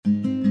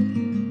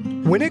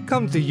When it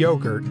comes to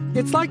yogurt,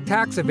 it's like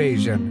tax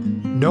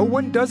evasion. No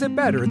one does it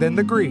better than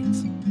the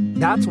Greeks.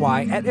 That's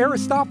why at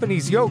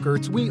Aristophanes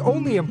Yogurts, we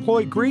only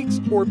employ Greeks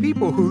or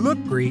people who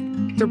look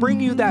Greek to bring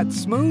you that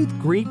smooth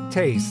Greek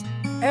taste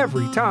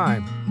every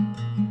time.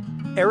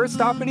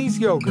 Aristophanes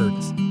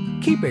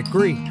Yogurts. Keep it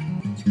Greek.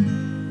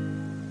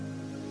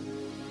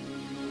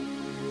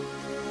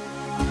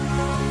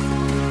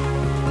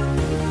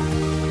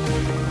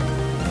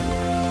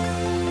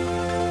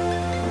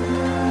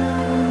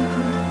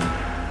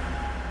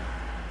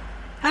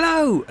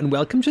 Hello, and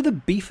welcome to the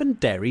Beef and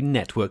Dairy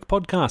Network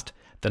podcast,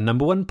 the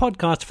number one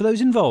podcast for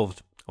those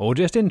involved, or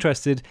just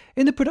interested,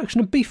 in the production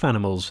of beef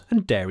animals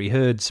and dairy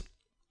herds.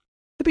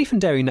 The Beef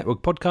and Dairy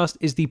Network podcast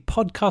is the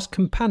podcast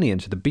companion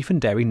to the Beef and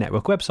Dairy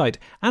Network website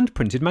and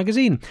printed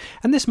magazine,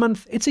 and this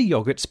month it's a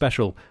yoghurt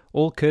special,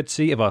 all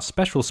courtesy of our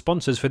special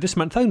sponsors for this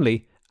month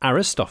only,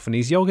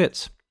 Aristophanes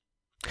Yogurts.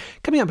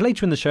 Coming up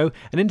later in the show,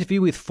 an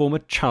interview with former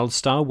child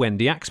star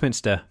Wendy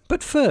Axminster.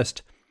 But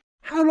first,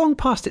 how long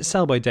past its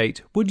sell-by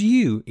date would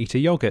you eat a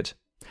yoghurt?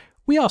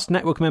 We asked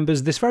network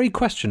members this very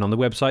question on the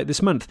website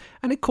this month,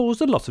 and it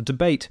caused a lot of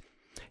debate.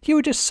 Here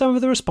are just some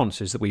of the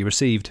responses that we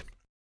received.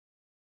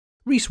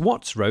 Reese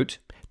Watts wrote,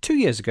 2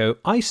 years ago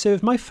I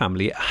served my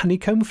family a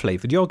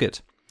honeycomb-flavoured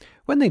yoghurt.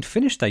 When they'd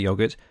finished their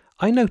yoghurt,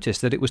 I noticed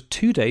that it was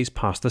 2 days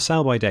past the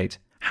sell-by date.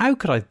 How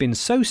could I have been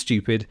so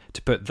stupid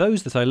to put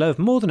those that I love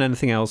more than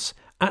anything else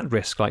at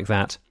risk like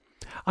that?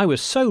 I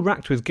was so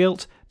racked with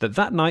guilt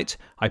that night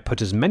I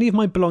put as many of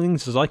my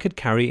belongings as I could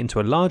carry into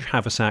a large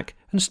haversack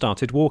and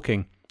started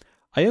walking.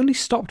 I only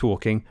stopped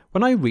walking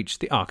when I reached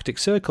the Arctic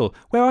Circle,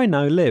 where I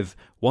now live,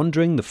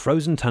 wandering the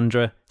frozen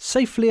tundra,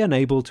 safely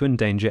unable to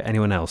endanger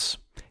anyone else.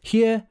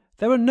 Here,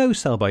 there are no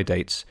sell-by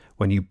dates.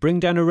 When you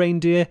bring down a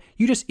reindeer,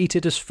 you just eat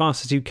it as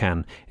fast as you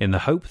can, in the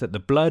hope that the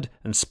blood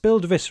and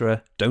spilled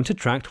viscera don't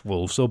attract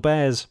wolves or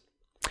bears.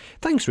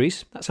 Thanks,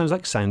 Reese. That sounds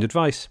like sound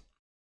advice.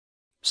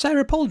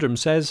 Sarah Poldrum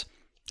says,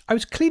 I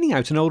was cleaning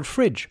out an old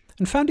fridge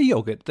and found a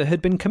yoghurt that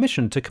had been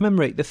commissioned to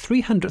commemorate the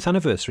 300th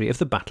anniversary of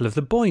the Battle of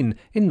the Boyne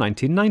in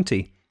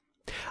 1990.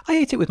 I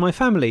ate it with my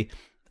family,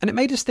 and it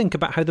made us think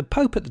about how the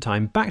Pope at the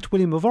time backed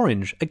William of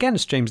Orange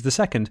against James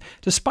II,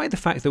 despite the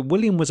fact that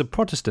William was a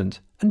Protestant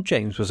and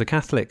James was a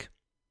Catholic.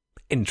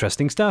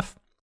 Interesting stuff.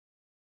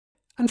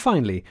 And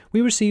finally,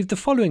 we received the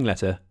following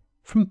letter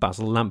from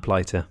Basil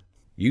Lamplighter.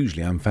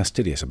 Usually I'm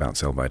fastidious about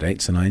sell-by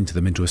dates and I enter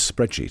them into a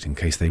spreadsheet in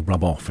case they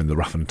rub off in the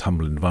rough and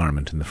tumble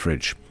environment in the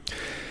fridge.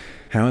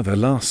 However,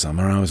 last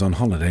summer I was on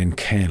holiday and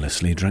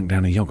carelessly drank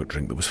down a yoghurt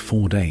drink that was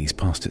 4 days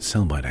past its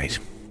sell-by date.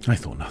 I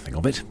thought nothing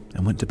of it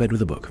and went to bed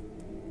with a book.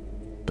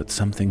 But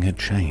something had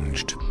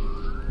changed.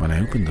 When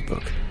I opened the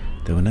book,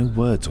 there were no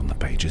words on the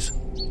pages,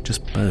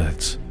 just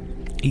birds.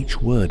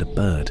 Each word a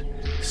bird,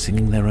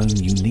 singing their own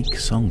unique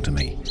song to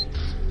me.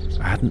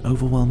 I had an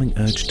overwhelming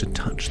urge to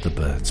touch the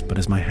birds, but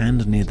as my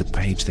hand neared the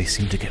page, they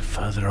seemed to get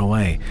further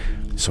away.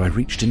 So I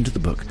reached into the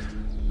book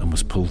and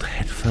was pulled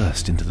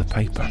headfirst into the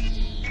paper.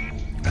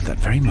 At that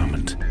very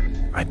moment,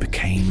 I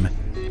became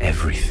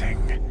everything.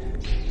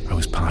 I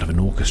was part of an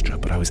orchestra,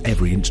 but I was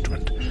every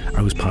instrument.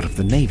 I was part of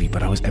the navy,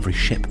 but I was every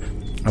ship.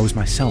 I was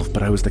myself,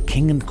 but I was the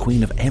king and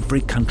queen of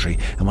every country,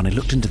 and when I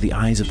looked into the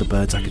eyes of the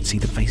birds, I could see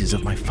the faces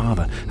of my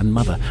father and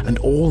mother and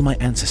all my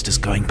ancestors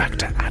going back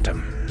to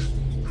Adam.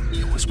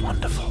 It was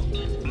wonderful.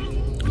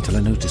 Until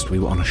I noticed we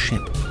were on a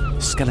ship.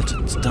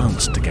 Skeletons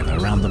danced together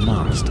around the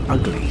mast.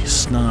 Ugly,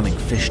 snarling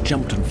fish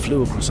jumped and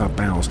flew across our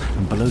bows,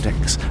 and below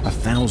decks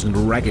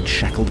 1,000 ragged,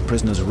 shackled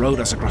prisoners rowed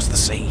us across the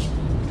sea.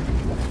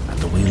 At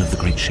the wheel of the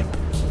great ship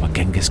were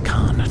Genghis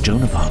Khan,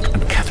 Joan of Arc,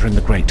 and Catherine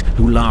the Great,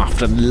 who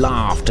laughed and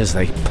laughed as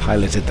they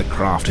piloted the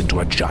craft into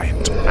a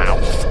giant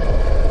mouth.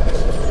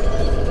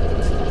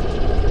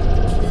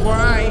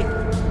 Why?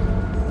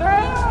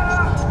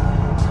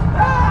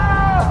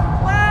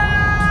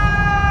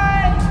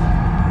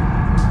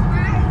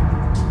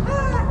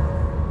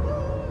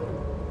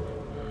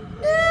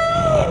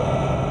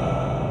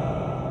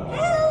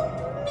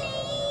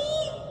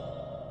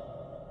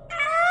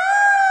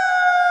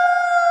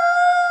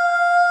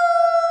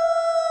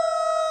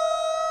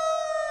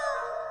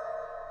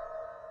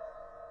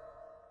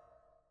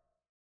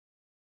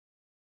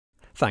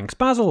 Thanks,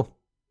 Basil.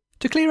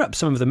 To clear up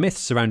some of the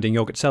myths surrounding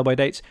yoghurt sell-by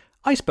dates,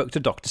 I spoke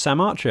to Dr.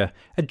 Sam Archer,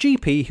 a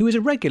GP who is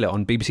a regular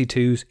on BBC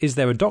Two's Is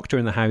There a Doctor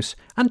in the House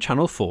and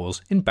Channel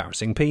 4's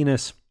Embarrassing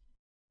Penis.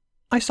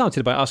 I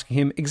started by asking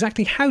him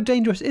exactly how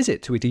dangerous is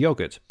it to eat a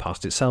yoghurt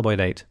past its sell-by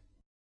date.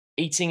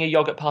 Eating a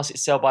yoghurt past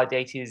its sell-by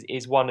date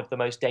is one of the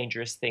most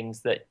dangerous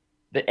things that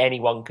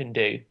anyone can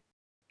do.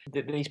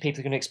 These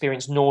people can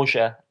experience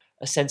nausea,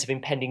 a sense of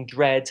impending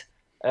dread,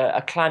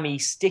 a clammy,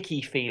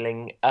 sticky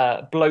feeling,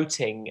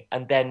 bloating,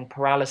 and then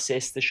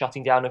paralysis, the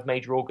shutting down of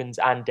major organs,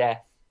 and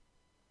death.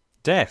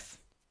 Death?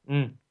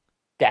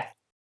 Death.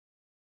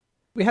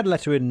 We had a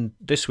letter in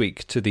this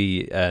week to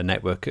the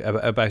network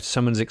about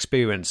someone's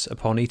experience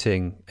upon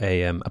eating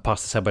a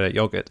past the sell-by date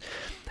yoghurt.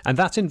 And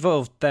that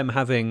involved them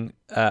having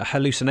a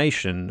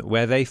hallucination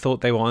where they thought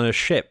they were on a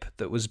ship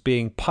that was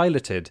being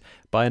piloted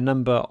by a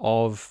number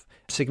of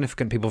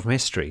significant people from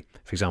history,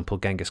 for example,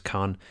 Genghis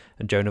Khan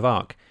and Joan of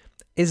Arc.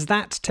 Is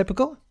that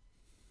typical?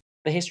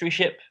 The history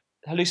ship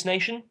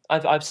hallucination,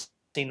 I've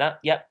seen that,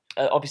 yep.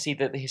 Obviously,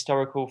 the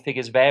historical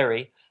figures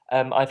vary.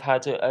 I've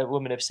had a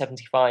woman of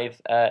 75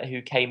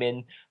 who came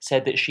in,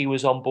 said that she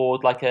was on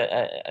board like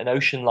an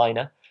ocean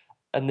liner,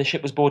 and the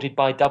ship was boarded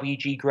by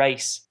W.G.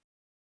 Grace.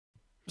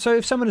 So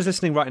if someone is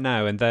listening right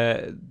now and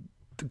they're,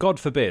 God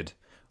forbid,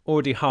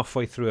 already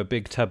halfway through a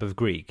big tub of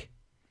Greek.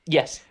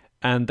 Yes.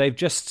 And they've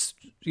just,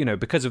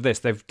 because of this,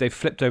 they've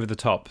flipped over the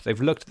top. They've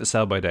looked at the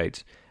sell-by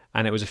date,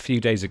 and it was a few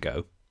days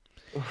ago.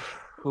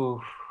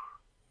 Oof.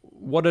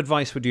 What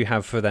advice would you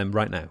have for them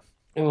right now?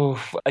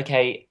 Oof.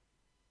 Okay.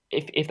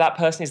 If that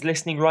person is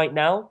listening right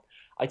now,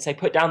 I'd say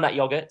put down that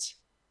yogurt,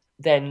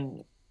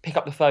 then pick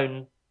up the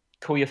phone,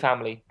 call your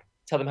family,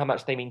 tell them how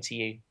much they mean to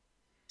you.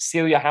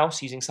 Seal your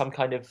house using some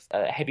kind of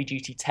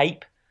heavy-duty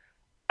tape,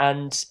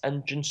 and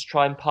just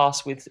try and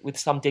pass with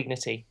some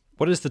dignity.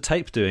 What is the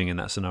tape doing in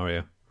that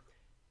scenario?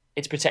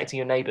 It's protecting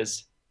your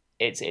neighbours.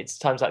 It's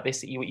times like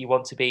this that you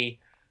want to be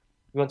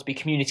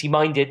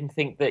community-minded and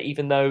think that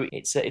even though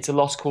it's a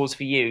lost cause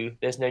for you,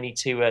 there's no need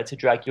to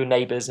drag your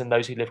neighbours and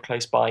those who live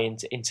close by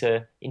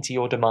into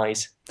your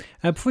demise.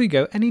 Before you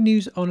go, any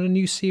news on a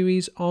new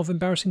series of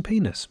Embarrassing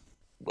Penis?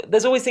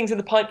 There's always things in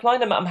the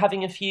pipeline. I'm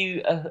having a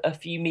few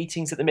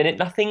meetings at the minute.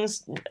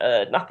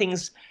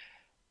 Nothing's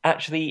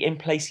actually in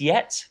place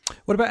yet.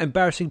 What about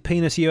Embarrassing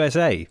Penis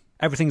USA?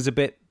 Everything's a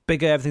bit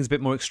bigger, everything's a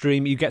bit more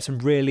extreme. You get some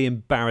really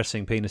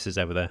embarrassing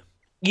penises over there.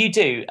 You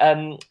do.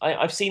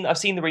 I've seen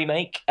the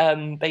remake.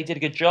 They did a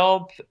good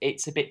job.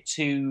 It's a bit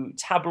too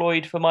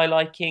tabloid for my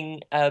liking.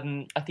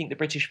 I think the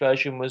British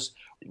version was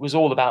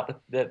all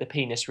about the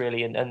penis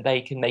really, and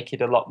they can make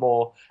it a lot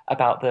more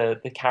about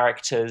the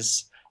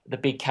characters, the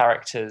big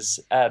characters.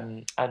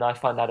 And I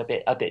find that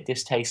a bit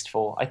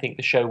distasteful. I think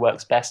the show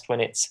works best when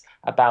it's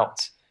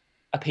about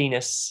a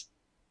penis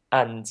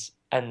and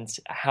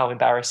how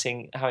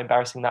embarrassing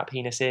that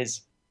penis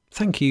is.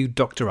 Thank you,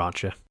 Dr.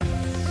 Archer.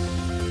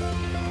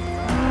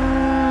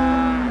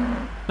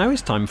 Now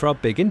it's time for our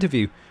big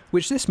interview,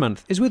 which this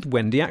month is with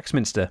Wendy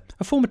Axminster,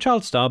 a former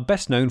child star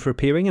best known for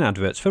appearing in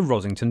adverts for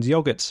Rossington's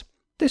Yoghurts.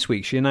 This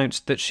week she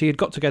announced that she had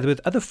got together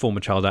with other former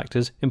child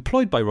actors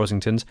employed by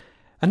Rossington's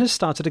and has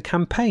started a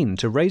campaign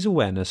to raise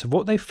awareness of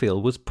what they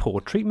feel was poor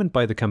treatment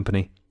by the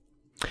company.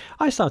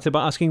 I started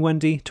by asking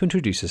Wendy to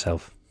introduce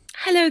herself.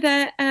 Hello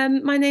there,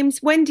 my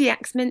name's Wendy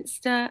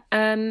Axminster,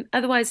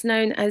 otherwise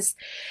known as,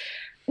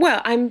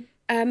 I'm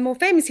more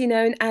famously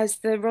known as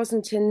the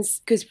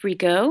Rossington's Gooseberry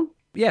Girl.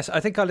 Yes, I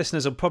think our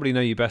listeners will probably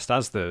know you best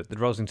as the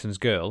Rossington's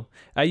girl.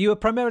 You were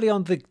primarily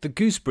on the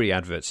Gooseberry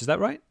adverts, is that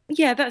right?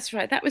 Yeah, that's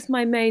right. That was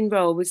my main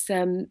role, was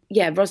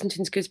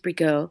Rossington's Gooseberry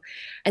Girl.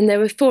 And there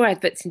were 4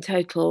 adverts in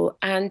total.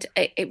 And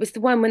it was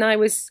the one when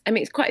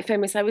it's quite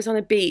famous. I was on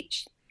a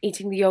beach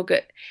eating the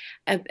yoghurt,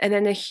 and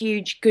then a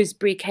huge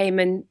gooseberry came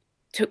and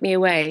took me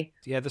away.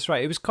 Yeah, that's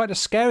right. It was quite a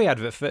scary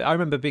advert. I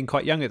remember being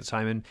quite young at the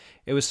time, and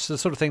it was the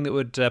sort of thing that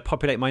would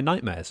populate my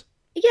nightmares.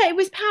 Yeah, it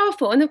was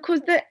powerful. And of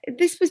course,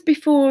 this was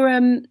before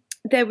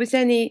there was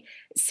any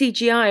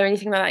CGI or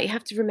anything like that. You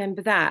have to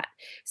remember that.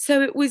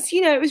 So it was,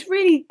 it was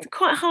really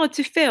quite hard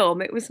to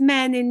film. It was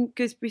men in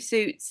gooseberry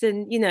suits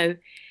and,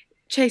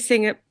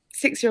 chasing a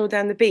 6-year-old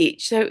down the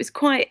beach. So it was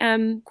quite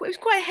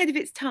ahead of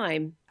its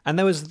time. And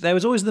there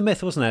was always the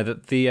myth, wasn't there,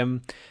 that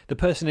the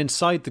person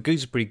inside the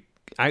gooseberry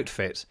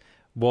outfit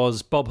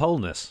was Bob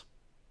Holness.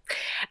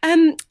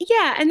 And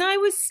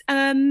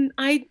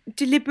I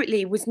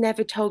deliberately was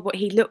never told what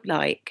he looked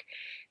like.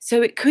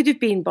 So it could have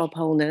been Bob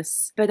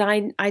Holness, but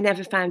I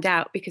never found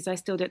out because I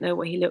still don't know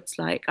what he looks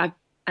like.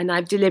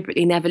 I've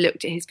deliberately never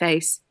looked at his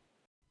face.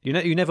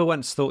 You never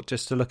once thought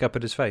just to look up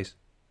at his face?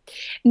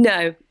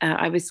 No,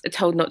 I was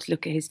told not to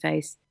look at his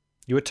face.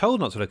 You were told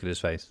not to look at his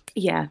face?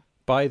 Yeah.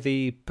 By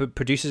the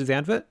producers of the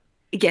advert?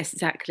 Yes,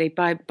 exactly,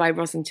 by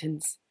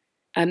Rossington's.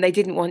 They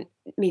didn't want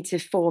me to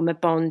form a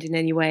bond in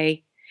any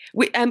way.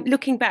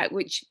 Looking back,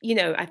 which,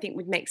 I think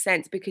would make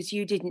sense because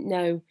you didn't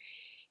know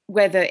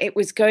whether it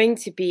was going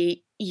to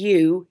be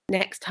you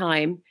next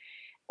time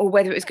or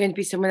whether it was going to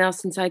be someone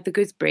else inside the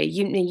gooseberry.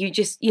 You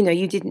just,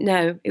 you didn't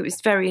know. It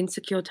was very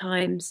insecure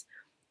times.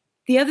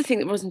 The other thing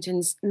that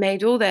Rossington's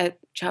made all their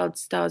child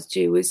stars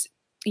do was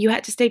you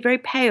had to stay very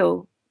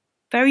pale,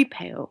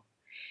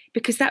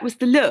 because that was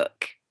the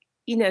look,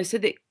 so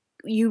that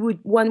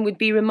one would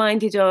be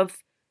reminded of,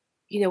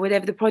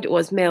 whatever the product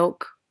was,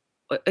 milk,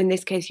 in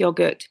this case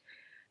yogurt,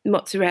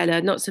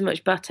 mozzarella, not so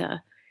much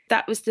butter.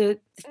 That was the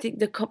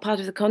part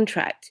of the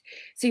contract.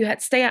 So you had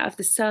to stay out of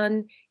the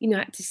sun,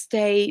 had to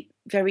stay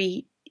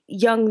very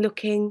young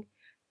looking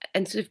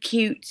and sort of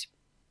cute.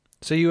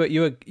 So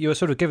you were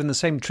sort of given the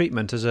same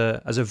treatment as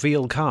a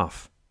veal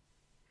calf.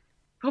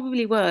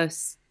 Probably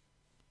worse,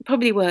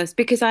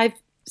 because I've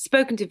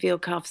spoken to veal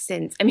calves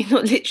since. I mean,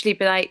 not literally,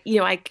 but I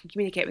can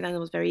communicate with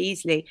animals very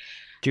easily.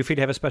 Do you feel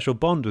you have a special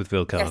bond with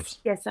veal calves?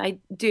 Yes, I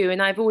do.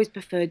 And I've always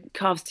preferred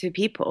calves to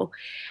people.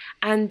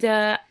 And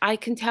I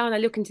can tell when I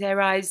look into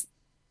their eyes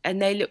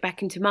and they look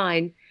back into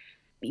mine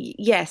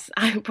yes,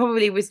 I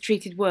probably was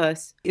treated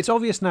worse. It's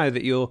obvious now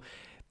that you're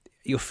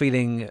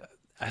feeling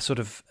a sort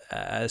of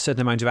a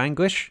certain amount of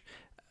anguish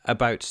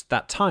about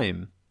that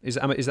time.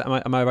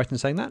 Am I right in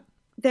saying that?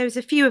 There's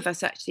a few of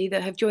us actually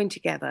that have joined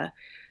together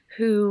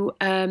who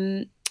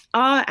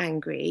are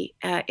angry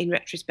in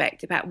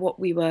retrospect about what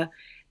we were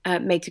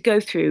made to go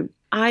through.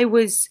 I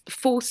was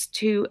forced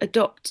to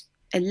adopt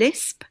a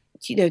lisp,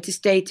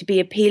 to be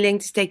appealing,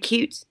 to stay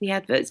cute in the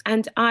adverts,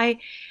 and I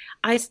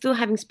still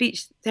having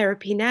speech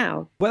therapy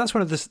now. Well, that's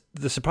one of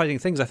the surprising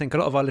things. I think a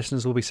lot of our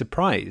listeners will be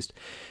surprised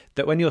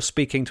that when you're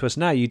speaking to us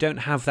now, you don't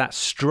have that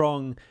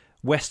strong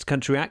West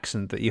Country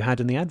accent that you had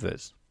in the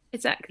adverts.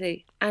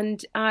 Exactly.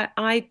 And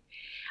I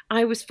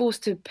was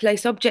forced to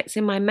place objects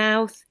in my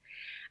mouth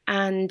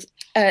and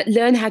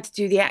learn how to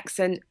do the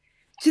accent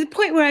to the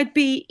point where I'd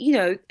be,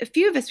 a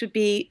few of us would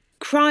be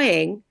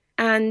crying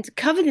and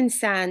covered in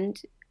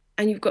sand,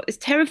 and you've got this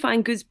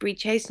terrifying gooseberry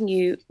chasing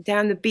you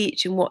down the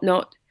beach and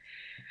whatnot.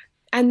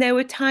 And there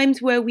were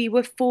times where we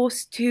were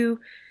forced to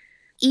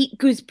eat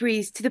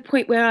gooseberries to the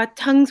point where our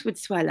tongues would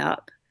swell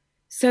up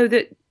so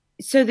that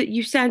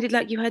you sounded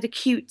like you had a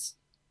cute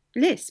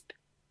lisp.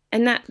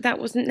 And that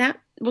wasn't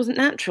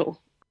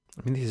natural.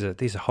 I mean,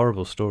 these are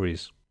horrible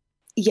stories.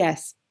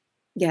 Yes.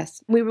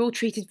 We were all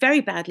treated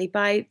very badly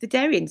by the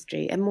dairy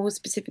industry, and more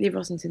specifically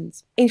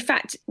Rosingtons. In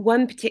fact,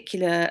 one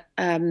particular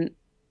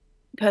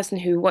person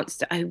who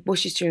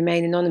wishes to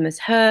remain anonymous,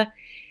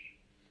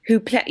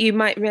 you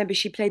might remember,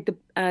 she played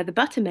the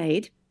butter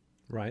maid,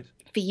 right,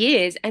 for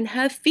years, and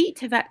her feet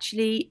have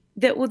actually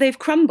they've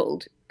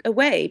crumbled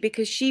away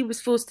because she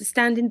was forced to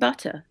stand in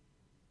butter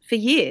for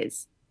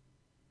years,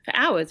 for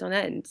hours on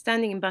end,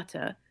 standing in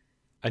butter.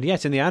 And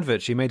yet, in the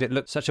advert, she made it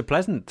look such a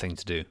pleasant thing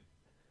to do.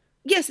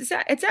 Yes,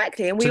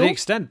 exactly. And to the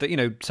extent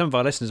that some of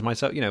our listeners,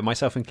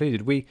 myself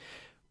included, we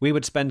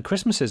would spend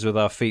Christmases with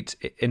our feet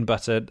in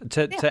butter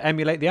to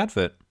emulate the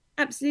advert.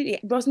 Absolutely.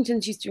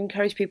 Rosingtons used to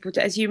encourage people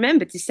to, as you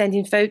remember, to send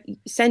in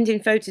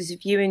photos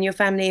of you and your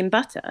family in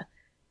butter.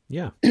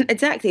 Yeah,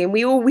 exactly. And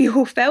we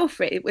all fell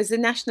for it. It was a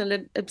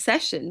national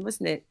obsession,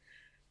 wasn't it?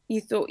 You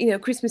thought,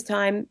 Christmas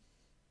time,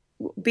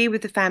 be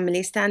with the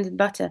family, stand in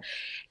butter.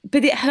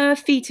 But her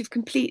feet have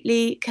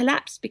completely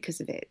collapsed because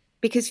of it,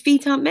 because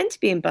feet aren't meant to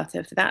be in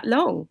butter for that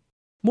long.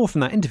 More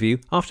from that interview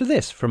after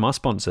this from our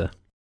sponsor.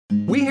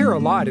 We hear a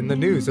lot in the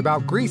news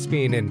about Greece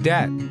being in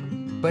debt.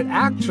 But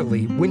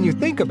actually, when you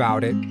think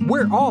about it,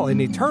 we're all in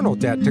eternal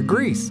debt to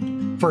Greece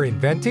for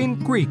inventing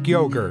Greek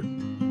yogurt.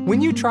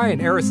 When you try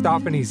an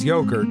Aristophanes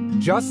yogurt,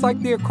 just like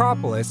the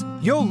Acropolis,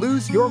 you'll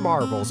lose your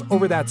marbles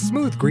over that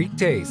smooth Greek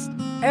taste.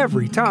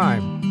 Every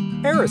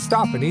time.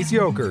 Aristophanes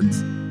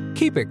yogurts.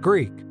 Keep it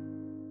Greek.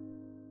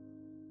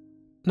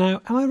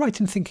 Now, am I right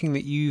in thinking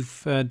that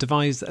you've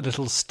devised a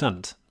little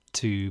stunt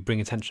to bring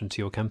attention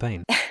to your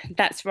campaign?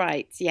 That's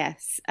right,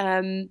 yes.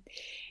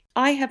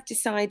 I have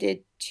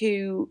decided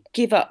to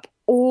give up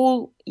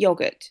all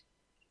yoghurt,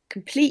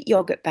 complete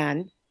yoghurt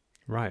ban,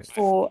 right,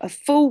 for a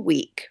full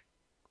week.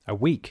 A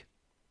week?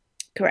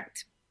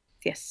 Correct,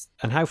 yes.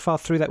 And how far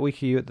through that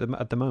week are you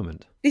at the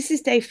moment? This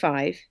is day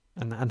 5.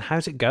 And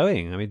how's it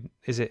going? I mean,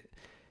 is it...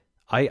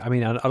 I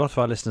mean, a lot of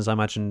our listeners, I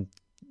imagine,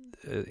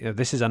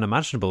 this is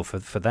unimaginable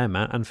for them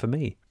and for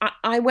me.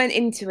 I went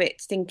into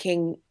it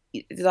thinking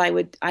that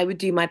I would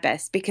do my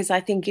best, because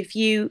I think if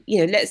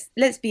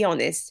let's be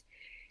honest,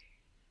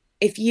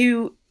 if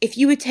you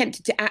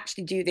attempted to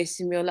actually do this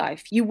in real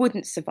life, you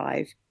wouldn't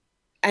survive.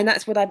 And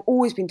that's what I've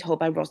always been told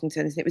by Rosingtons,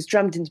 and it was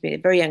drummed into me at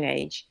a very young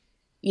age.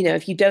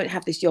 If you don't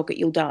have this yogurt,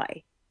 you'll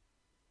die.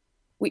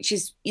 Which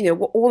is,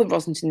 what all the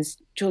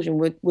Rosingtons children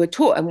were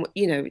taught, and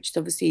which is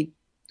obviously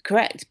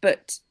correct.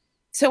 But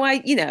so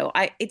I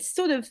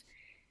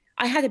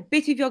had a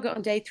bit of yogurt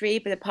on day 3,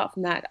 but apart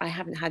from that, I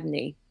haven't had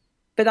any.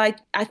 But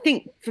I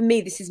think for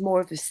me, this is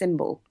more of a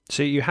symbol.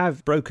 So you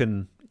have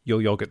broken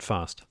your yogurt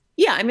fast?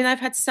 Yeah, I mean, I've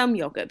had some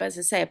yogurt, but as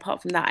I say,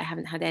 apart from that, I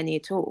haven't had any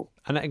at all.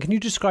 And can you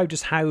describe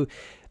just how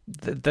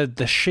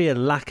the sheer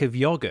lack of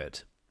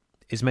yogurt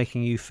is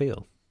making you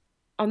feel?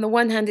 On the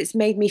one hand, it's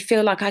made me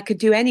feel like I could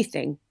do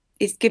anything.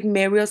 It's given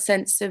me a real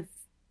sense of,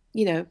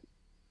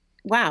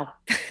 wow,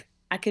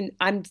 I can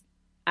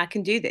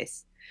do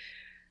this.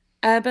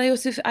 But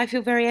I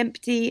feel very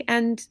empty,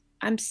 and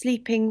I'm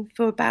sleeping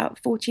for about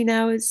 14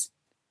 hours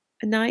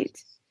a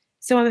night.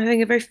 So I'm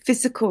having a very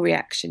physical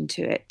reaction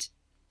to it.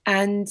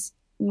 And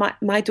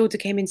my daughter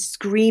came in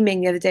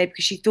screaming the other day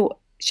because she thought,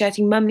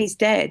 shouting, "Mummy's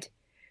dead,"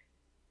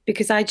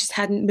 because I just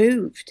hadn't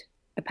moved,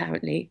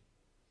 apparently.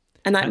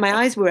 And my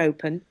eyes were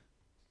open,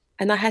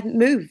 and I hadn't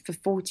moved for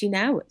 14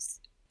 hours.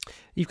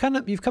 You've come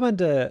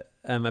under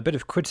a bit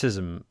of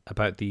criticism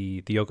about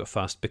the yogurt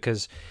fast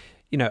because,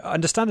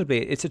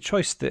 understandably, it's a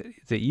choice that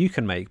you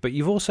can make, but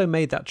you've also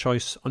made that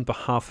choice on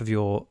behalf of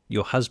your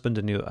husband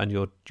and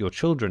your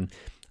children,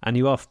 and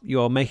you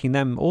are making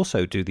them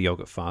also do the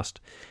yogurt fast.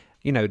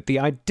 The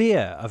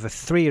idea of a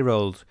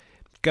 3-year-old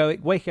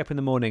waking up in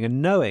the morning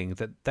and knowing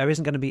that there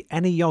isn't going to be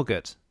any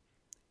yogurt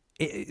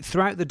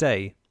throughout the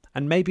day,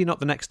 and maybe not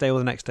the next day or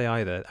the next day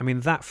either. I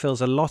mean, that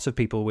fills a lot of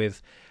people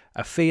with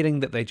a feeling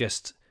that they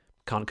just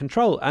can't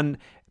control. And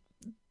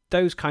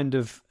those kind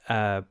of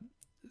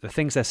the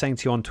things they're saying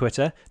to you on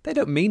Twitter, they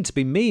don't mean to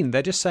be mean.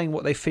 They're just saying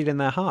what they feel in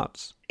their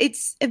hearts.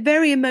 It's a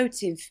very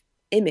emotive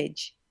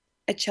image,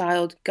 a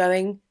child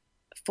going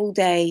a full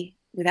day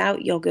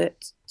without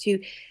yogurt to,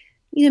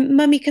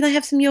 Mummy, can I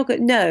have some yogurt?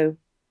 No.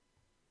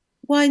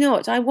 Why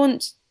not? I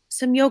want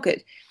some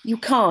yogurt. You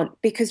can't,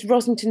 because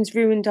Rosington's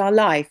ruined our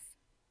life.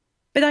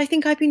 But I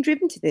think I've been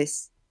driven to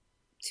this,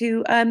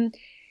 to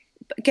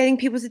getting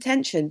people's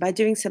attention by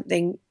doing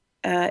something.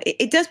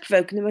 It does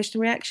provoke an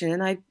emotional reaction,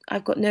 and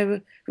I've got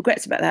no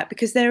regrets about that,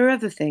 because there are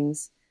other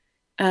things.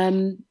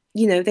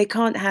 They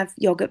can't have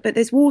yogurt, but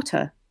there's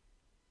water.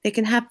 They're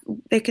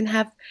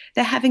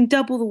having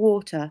double the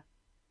water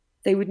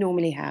they would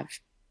normally have.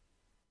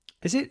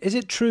 Is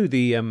it true,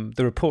 the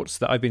reports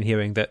that I've been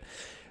hearing, that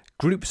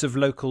groups of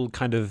local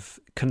kind of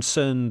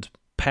concerned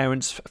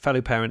parents,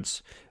 fellow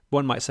parents,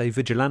 one might say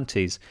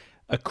vigilantes,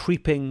 are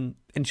creeping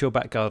into your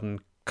back garden,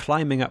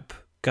 climbing up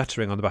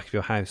guttering on the back of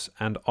your house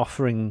and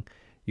offering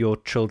your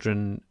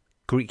children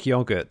Greek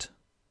yogurt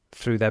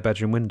through their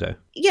bedroom window?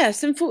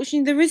 Yes,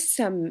 unfortunately there is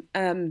some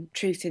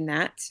truth in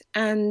that,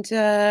 and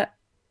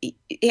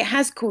it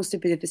has caused a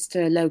bit of a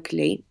stir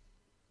locally.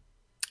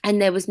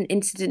 And there was an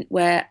incident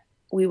where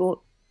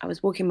I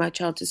was walking my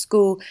child to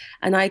school,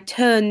 and I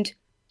turned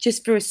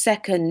just for a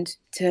second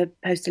to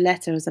post a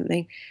letter or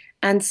something,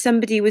 and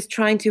somebody was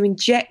trying to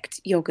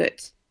inject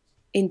yogurt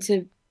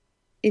into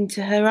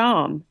her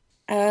arm.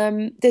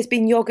 There's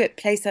been yogurt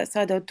placed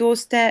outside our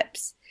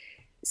doorsteps.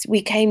 So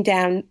we came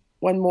down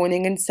one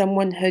morning and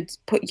someone had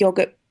put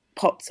yogurt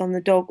pots on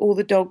all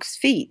the dog's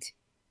feet,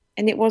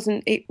 and it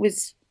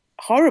was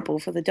horrible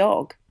for the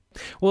dog.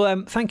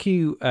 Well, thank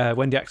you,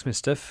 Wendy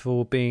Axminster,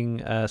 for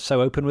being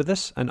so open with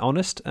us and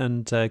honest,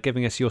 and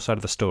giving us your side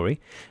of the story.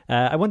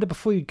 I wonder,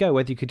 before you go,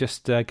 whether you could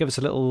just give us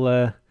a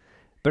little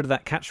bit of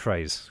that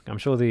catchphrase. I'm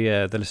sure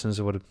the listeners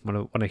would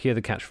want to hear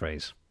the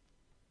catchphrase.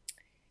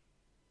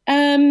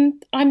 I'm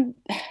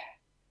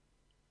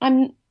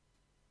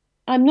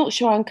not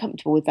sure I'm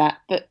comfortable with that,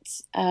 but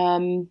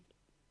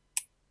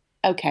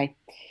okay.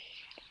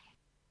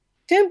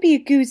 Don't be a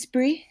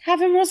gooseberry.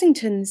 Have a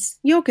Rosington's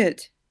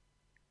yogurt.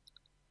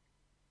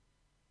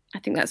 I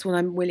think that's what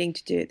I'm willing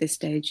to do at this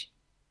stage.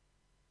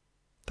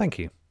 Thank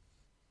you.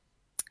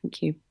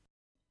 Thank you.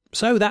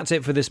 So that's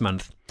it for this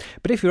month.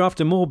 But if you're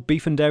after more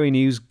beef and dairy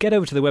news, get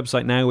over to the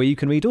website now, where you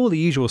can read all the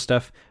usual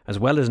stuff, as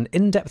well as an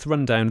in-depth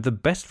rundown of the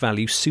best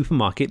value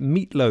supermarket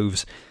meat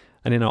loaves.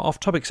 And in our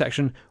off-topic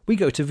section, we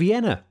go to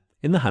Vienna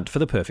in the hunt for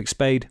the perfect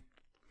spade.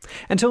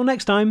 Until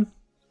next time,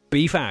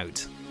 beef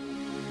out.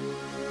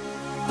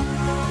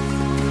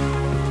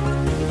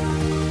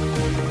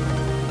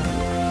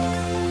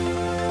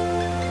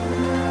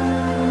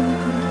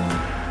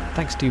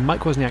 Thanks to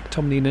Mike Wozniak,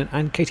 Tom Neenan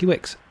and Katie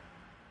Wicks.